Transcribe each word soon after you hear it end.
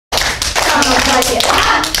like it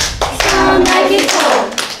hot, some like it cold,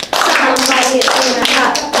 some like it in a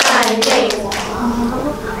hot, hot day.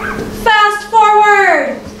 Fast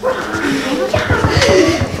forward!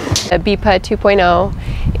 BEPA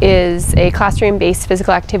 2.0 is a classroom-based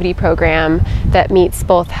physical activity program that meets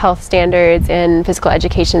both health standards and physical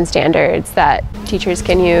education standards that teachers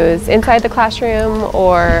can use inside the classroom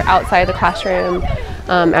or outside the classroom,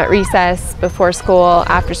 at recess, before school,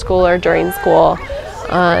 after school, or during school,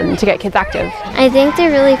 to get kids active. I think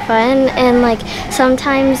they're really fun, and like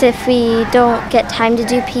sometimes if we don't get time to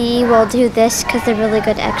do PE, we'll do this because they're really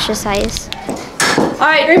good exercise. All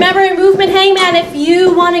right, remember in movement hangman, if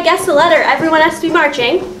you want to guess a letter, everyone has to be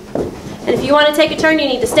marching. And if you want to take a turn, you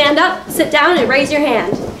need to stand up, sit down, and raise your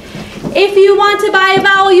hand. If you want to buy a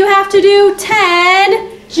vowel, you have to do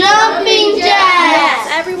 10 jumping jacks. Yes,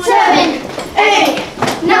 everyone. 7,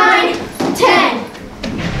 8, 9, 10.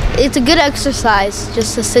 It's a good exercise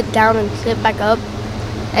just to sit down and sit back up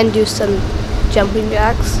and do some jumping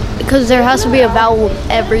jacks, because there has to be a vowel with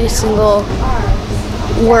every single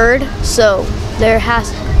word, so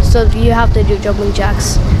you have to do jumping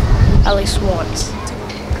jacks at least once.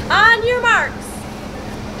 On your marks,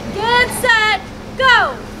 get set,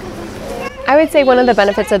 go! I would say one of the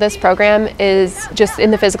benefits of this program is just in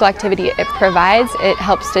the physical activity it provides. It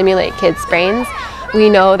helps stimulate kids' brains. We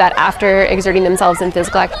know that after exerting themselves in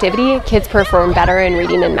physical activity, kids perform better in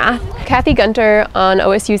reading and math. Kathy Gunter on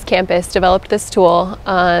OSU's campus developed this tool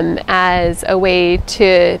as a way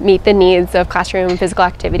to meet the needs of classroom physical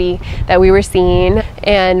activity that we were seeing,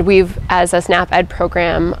 and we've, as a SNAP Ed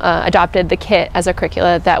program, adopted the kit as a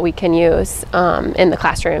curricula that we can use in the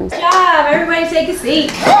classrooms. Good job, everybody take a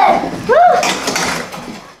seat.